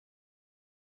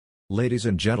Ladies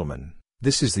and gentlemen,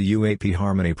 this is the UAP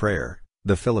Harmony Prayer,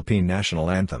 the Philippine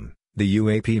National Anthem, the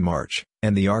UAP March,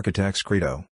 and the Architect's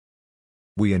Credo.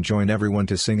 We enjoin everyone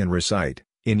to sing and recite,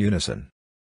 in unison.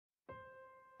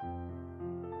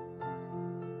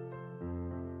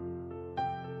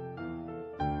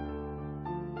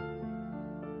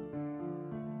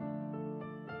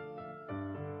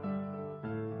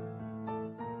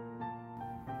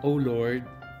 O Lord,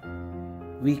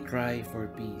 we cry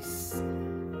for peace.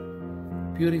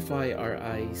 Purify our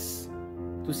eyes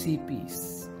to see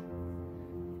peace.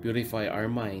 Purify our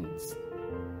minds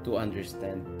to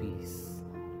understand peace.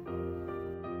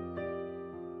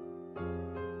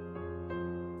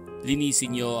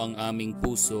 Linisin niyo ang aming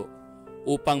puso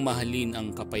upang mahalin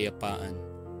ang kapayapaan.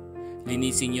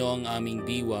 Linisin niyo ang aming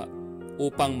diwa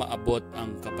upang maabot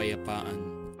ang kapayapaan.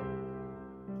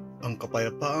 Ang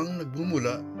kapayapaang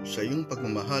nagmumula sa iyong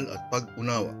pagmamahal at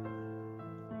pag-unawa.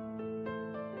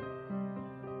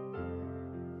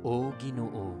 O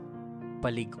Ginoo,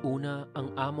 palig-una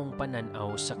ang among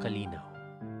pananaw sa kalinaw.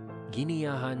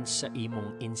 Giniyahan sa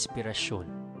imong inspirasyon.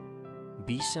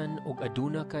 Bisan og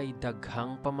aduna kay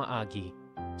daghang pamaagi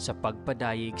sa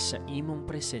pagpadayeg sa imong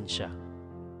presensya,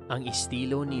 ang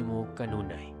estilo nimo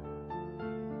kanunay.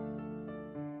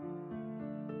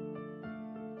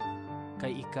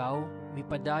 Kay ikaw,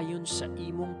 mipadayon sa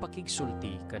imong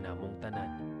pakigsulti kanamong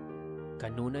tanan.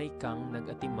 Kanunay kang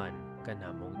nag-atiman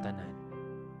kanamong tanan.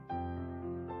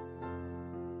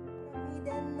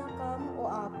 Ramidan na kam o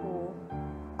Apo,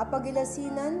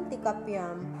 apagilasinan ti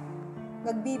kapyam,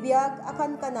 nagbibiyag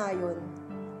akan kanayon,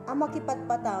 ang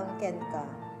makipatpatang ken ka.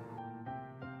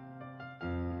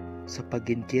 Sa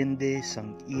pagintiende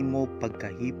sang imo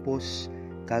pagkahipos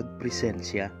kag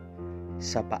presensya,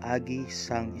 sa paagi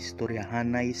sang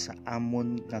istoryahanay sa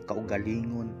amon nga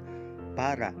kaugalingon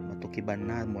para matukiban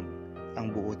namon ang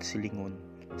buot silingon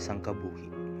sang kabuhi.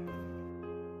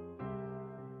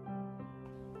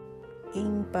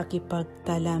 Ing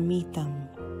pakipagtalamitam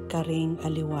karing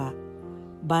aliwa,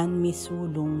 ban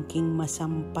misulong king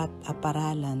masampat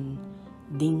aparalan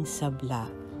ding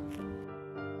sabla.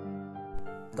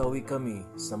 Tawi kami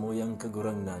sa muyang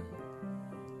kagurangnan,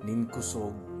 nin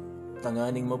kusog,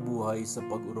 tanganing mabuhay sa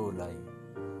pag-urolay,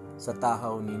 sa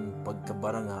tahaw nin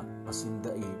pagkabaranga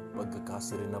asindai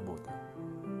pagkakasirinabota.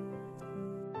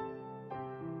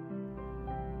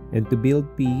 And to build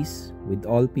peace with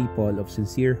all people of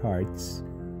sincere hearts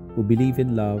who believe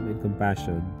in love and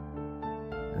compassion.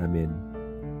 Amen.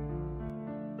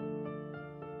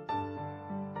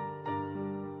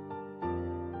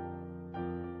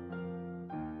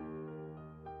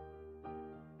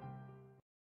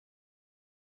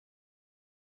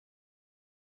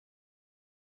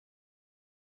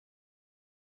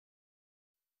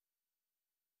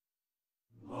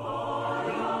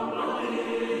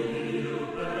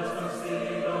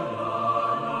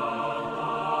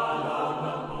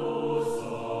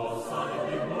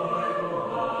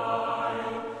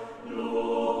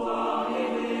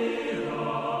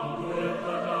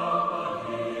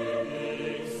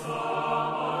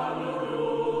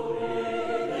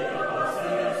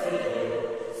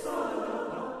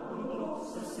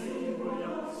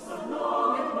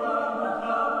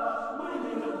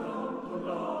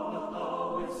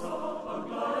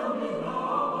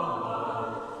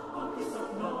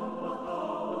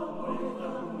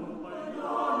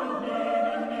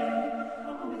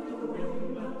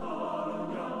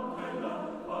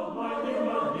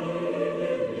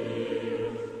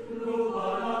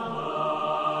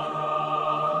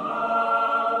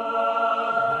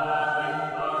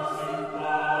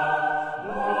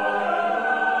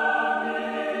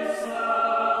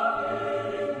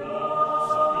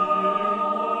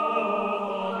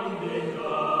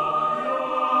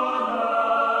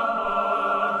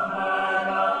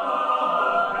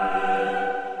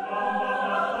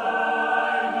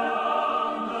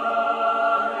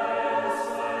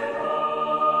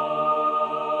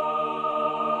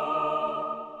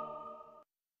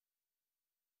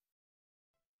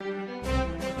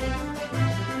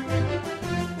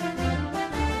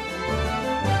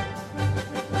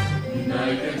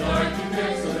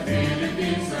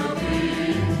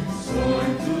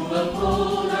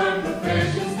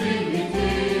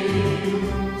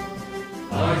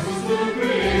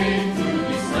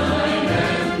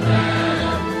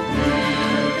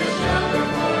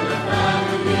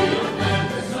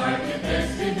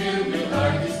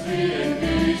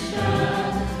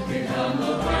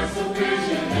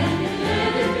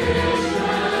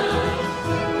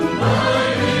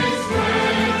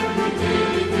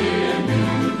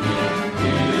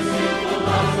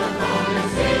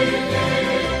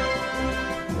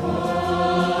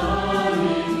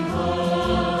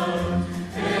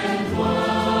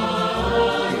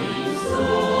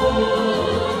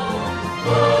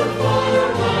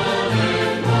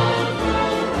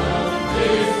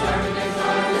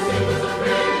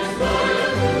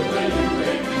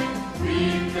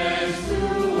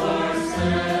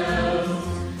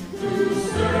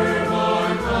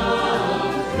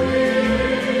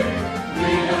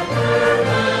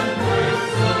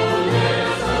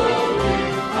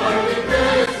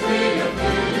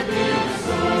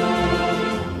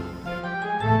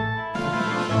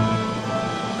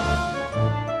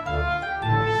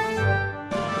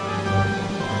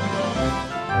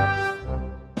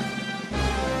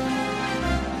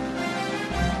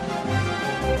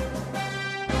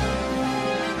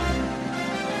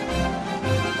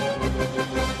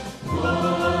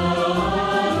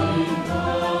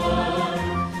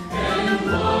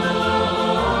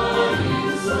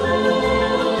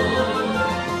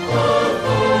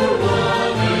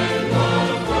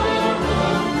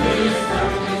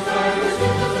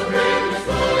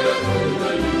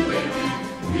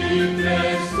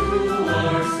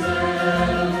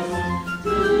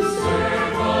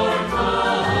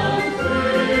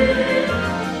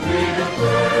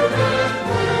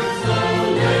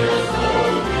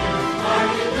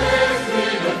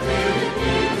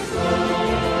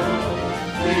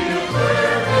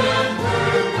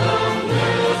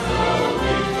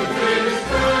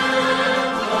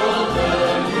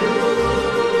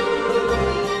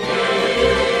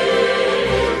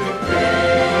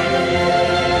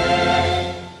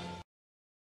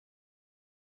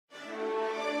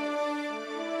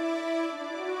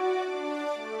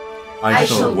 I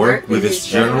shall work with this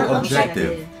general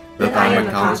objective that I am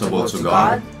accountable to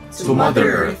God, to Mother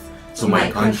Earth, to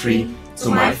my country, to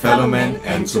my fellow men,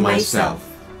 and to myself.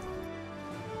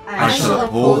 I shall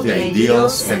uphold the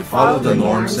ideals and follow the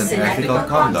norms and ethical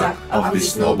conduct of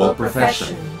this noble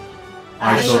profession.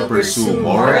 I shall pursue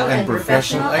moral and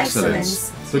professional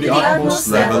excellence to the utmost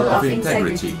level of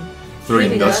integrity, through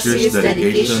industrious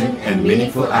dedication and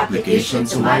meaningful application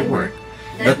to my work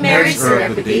that merits a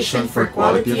reputation for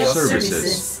quality of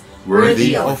services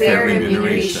worthy of fair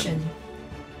remuneration.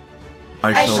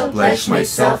 I shall pledge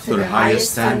myself to the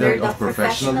highest standard of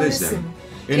professionalism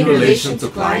in relation to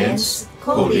clients,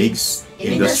 colleagues,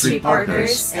 industry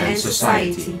partners, and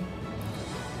society.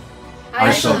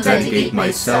 I shall dedicate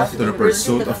myself to the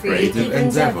pursuit of creative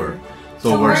endeavor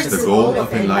towards the goal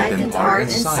of enlightened art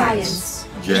and science,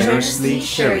 generously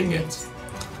sharing it.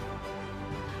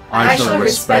 I shall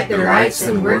respect the rights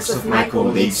and works of my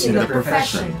colleagues in the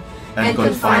profession and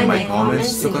confine my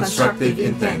comments to constructive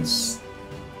intents.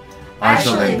 I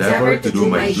shall endeavor to do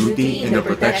my duty in the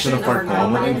protection of our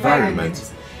common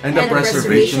environment and the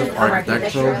preservation of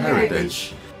architectural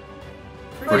heritage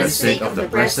for the sake of the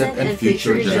present and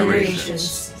future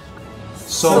generations.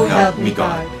 So help me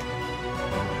God.